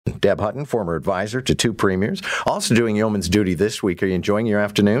Deb Hutton, former advisor to two premiers, also doing yeoman's duty this week. Are you enjoying your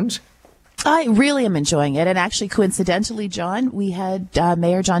afternoons? I really am enjoying it. And actually, coincidentally, John, we had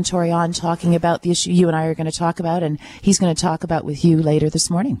Mayor John Tory on talking about the issue you and I are going to talk about, and he's going to talk about with you later this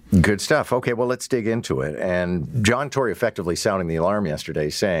morning. Good stuff. Okay, well, let's dig into it. And John Tory effectively sounding the alarm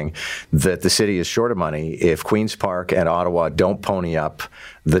yesterday, saying that the city is short of money. If Queen's Park and Ottawa don't pony up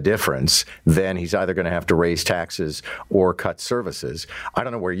the difference, then he's either going to have to raise taxes or cut services. I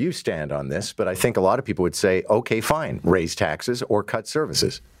don't know where you stand on this, but I think a lot of people would say, okay, fine, raise taxes or cut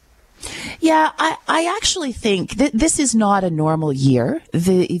services. Yeah, I actually think that this is not a normal year.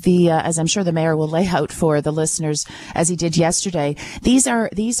 As I'm sure the mayor will lay out for the listeners, as he did yesterday, these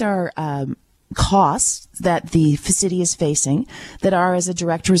are costs that the city is facing that are as a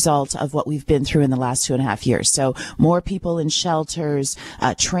direct result of what we've been through in the last 2.5 years. So more people in shelters,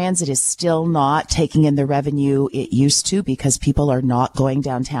 transit is still not taking in the revenue it used to because people are not going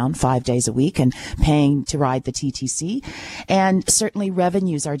downtown 5 days a week and paying to ride the TTC. And certainly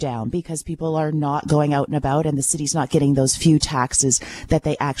revenues are down because people are not going out and about, and the city's not getting those few taxes that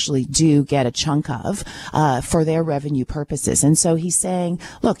they actually do get a chunk of for their revenue purposes. And so he's saying,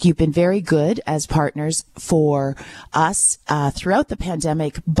 look, you've been very good as partners for us throughout the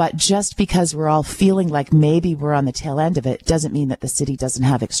pandemic, but just because we're all feeling like maybe we're on the tail end of it doesn't mean that the city doesn't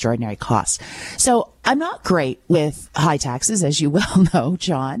have extraordinary costs. So I'm not great with high taxes, as you well know,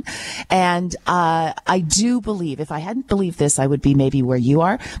 John. And I do believe, if I hadn't believed this, I would be maybe where you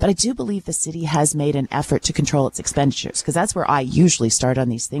are. But I do believe the city has made an effort to control its expenditures, because that's where I usually start on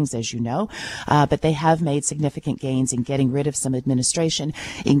these things, as you know. But they have made significant gains in getting rid of some administration,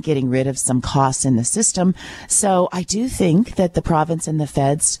 in getting rid of some costs in the system. So I do think that the province and the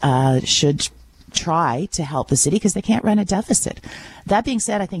feds should try to help the city because they can't run a deficit. That being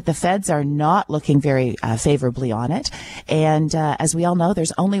said, I think the feds are not looking very favorably on it. And as we all know,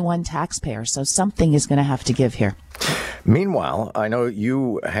 there's only one taxpayer, so something is going to have to give here. Meanwhile, I know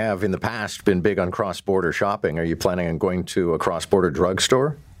you have in the past been big on cross-border shopping. Are you planning on going to a cross-border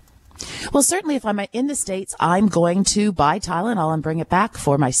drugstore? Well, certainly if I'm in the States, I'm going to buy Tylenol and bring it back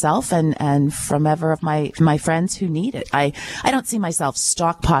for myself and from ever of my friends who need it. I don't see myself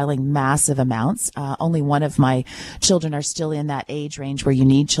stockpiling massive amounts. Only one of my children are still in that age range where you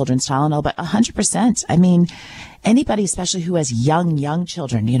need children's Tylenol, but 100%. I mean, anybody, especially who has young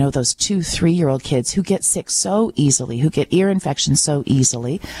children, you know, those 2-3-year-old kids who get sick so easily, who get ear infections so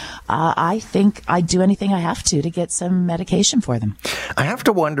easily, I think I'd do anything I have to get some medication for them. I have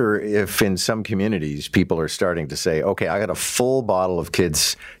to wonder if in some communities people are starting to say, okay, I got a full bottle of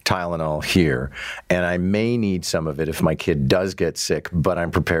kids' Tylenol here, and I may need some of it if my kid does get sick, but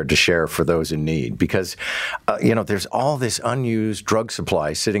I'm prepared to share for those in need. Because, there's all this unused drug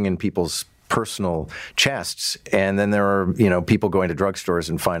supply sitting in people's personal chests, and then there are, people going to drugstores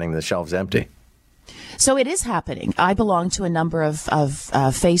and finding the shelves empty. So it is happening. I belong to a number of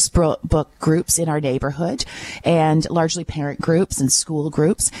Facebook groups in our neighborhood, and largely parent groups and school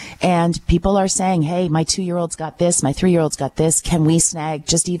groups. And people are saying, hey, my 2-year-old's got this, my 3-year-old's got this. Can we snag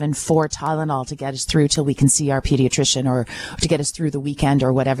just even 4 Tylenol to get us through till we can see our pediatrician, or to get us through the weekend,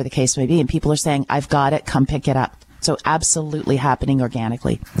 or whatever the case may be? And people are saying, I've got it. Come pick it up. So absolutely happening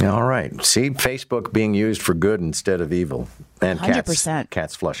organically. All right. See, Facebook being used for good instead of evil. And 100%.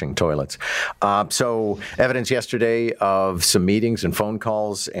 Cats flushing toilets. So evidence yesterday of some meetings and phone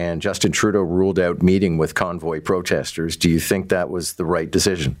calls, and Justin Trudeau ruled out meeting with convoy protesters. Do you think that was the right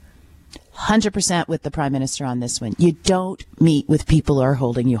decision? 100% with the Prime Minister on this one. You don't meet with people who are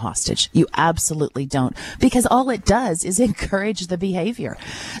holding you hostage. You absolutely don't, because all it does is encourage the behavior.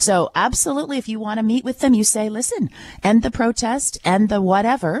 So absolutely, if you want to meet with them, you say, listen, end the protest, end the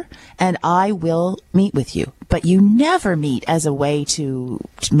whatever, and I will meet with you. But you never meet as a way to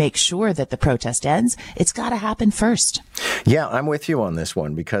make sure that the protest ends. It's got to happen first. Yeah, I'm with you on this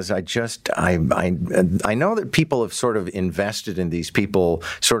one, because I know that people have sort of invested in these people,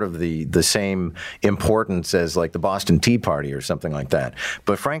 sort of the same importance as like the Boston Tea Party or something like that.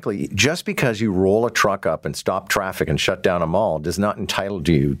 But frankly, just because you roll a truck up and stop traffic and shut down a mall does not entitle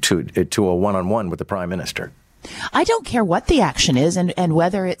you to a one-on-one with the Prime Minister. I don't care what the action is and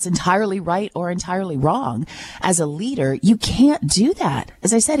whether it's entirely right or entirely wrong. As a leader, you can't do that.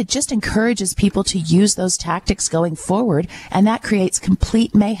 As I said, it just encourages people to use those tactics going forward, and that creates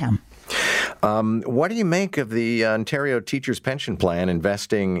complete mayhem. What do you make of the Ontario Teachers Pension Plan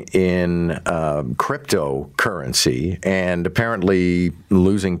investing in cryptocurrency and apparently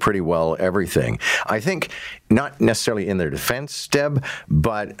losing pretty well everything? I think not necessarily in their defense, Deb,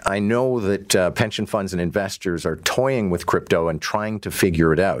 but I know that pension funds and investors are toying with crypto and trying to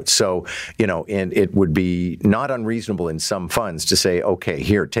figure it out. So, and it would be not unreasonable in some funds to say, okay,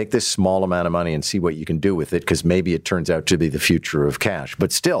 here, take this small amount of money and see what you can do with it, because maybe it turns out to be the future of cash.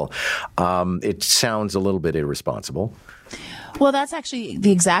 But still, it sounds a little bit irresponsible. Well, that's actually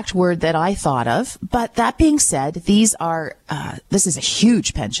the exact word that I thought of. But that being said, this is a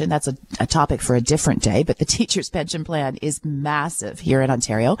huge pension. That's a topic for a different day. But the teacher's pension plan is massive here in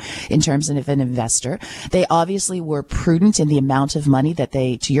Ontario in terms of an investor. They obviously were prudent in the amount of money that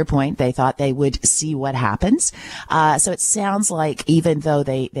to your point, they thought they would see what happens. So it sounds like even though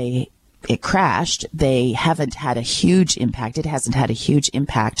it crashed, they haven't had a huge impact. It hasn't had a huge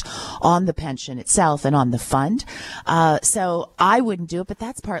impact on the pension itself and on the fund. So I wouldn't do it, but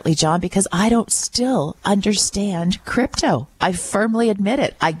that's partly, John, because I don't still understand crypto. I firmly admit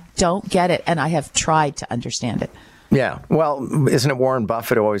it. I don't get it, and I have tried to understand it. Yeah. Well, isn't it Warren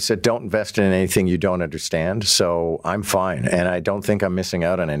Buffett who always said, don't invest in anything you don't understand? So I'm fine. And I don't think I'm missing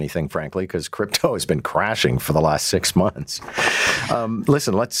out on anything, frankly, because crypto has been crashing for the last 6 months.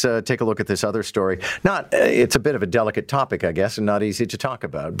 Listen, let's take a look at this other story. It's a bit of a delicate topic, I guess, and not easy to talk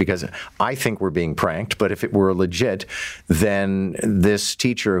about because I think we're being pranked. But if it were legit, then this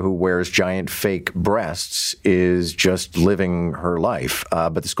teacher who wears giant fake breasts is just living her life.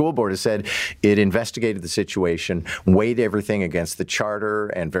 But the school board has said it investigated the situation, weighed everything against the charter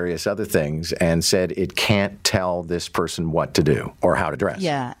and various other things, and said it can't tell this person what to do or how to dress.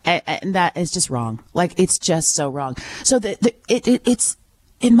 Yeah, and that is just wrong. Like, it's just so wrong. So it's,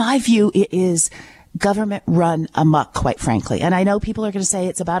 in my view, it is government run amok, quite frankly. And I know people are going to say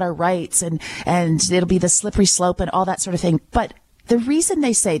it's about our rights and it'll be the slippery slope and all that sort of thing. But the reason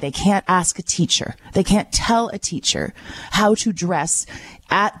they say they can't ask a teacher, they can't tell a teacher how to dress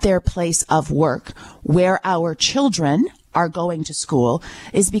at their place of work where our children are going to school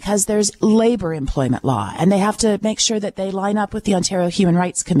is because there's labor employment law, and they have to make sure that they line up with the Ontario Human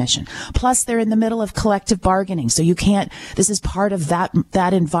Rights Commission. Plus, they're in the middle of collective bargaining, so you can't. This is part of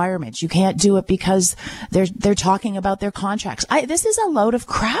that environment. You can't do it because they're talking about their contracts. This is a load of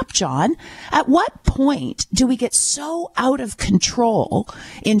crap, John. At what point do we get so out of control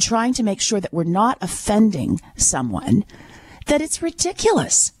in trying to make sure that we're not offending someone that it's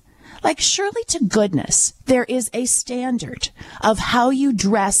ridiculous? Like, surely to goodness, there is a standard of how you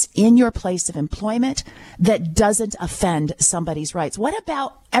dress in your place of employment that doesn't offend somebody's rights. What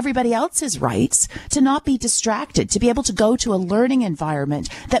about everybody else's rights to not be distracted, to be able to go to a learning environment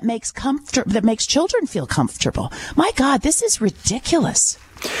that makes children feel comfortable? My God, this is ridiculous.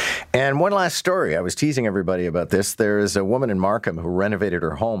 And one last story. I was teasing everybody about this. There is a woman in Markham who renovated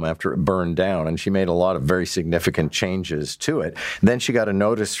her home after it burned down, and she made a lot of very significant changes to it. Then she got a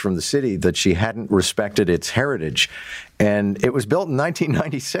notice from the city that she hadn't respected its heritage. And it was built in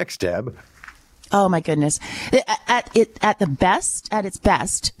 1996, Deb. Oh my goodness! At its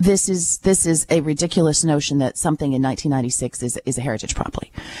best, this is a ridiculous notion that something in 1996 is a heritage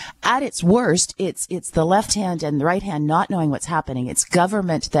property. At its worst, it's the left hand and the right hand not knowing what's happening. It's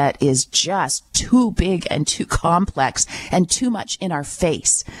government that is just too big and too complex and too much in our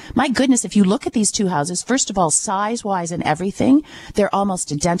face. My goodness! If you look at these two houses, first of all, size-wise and everything, they're almost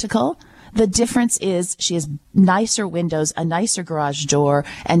identical. The difference is she has nicer windows, a nicer garage door,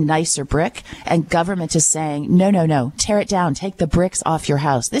 and nicer brick. And government is saying, no, tear it down. Take the bricks off your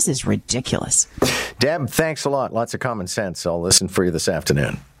house. This is ridiculous. Deb, thanks a lot. Lots of common sense. I'll listen for you this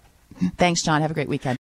afternoon. Thanks, John. Have a great weekend.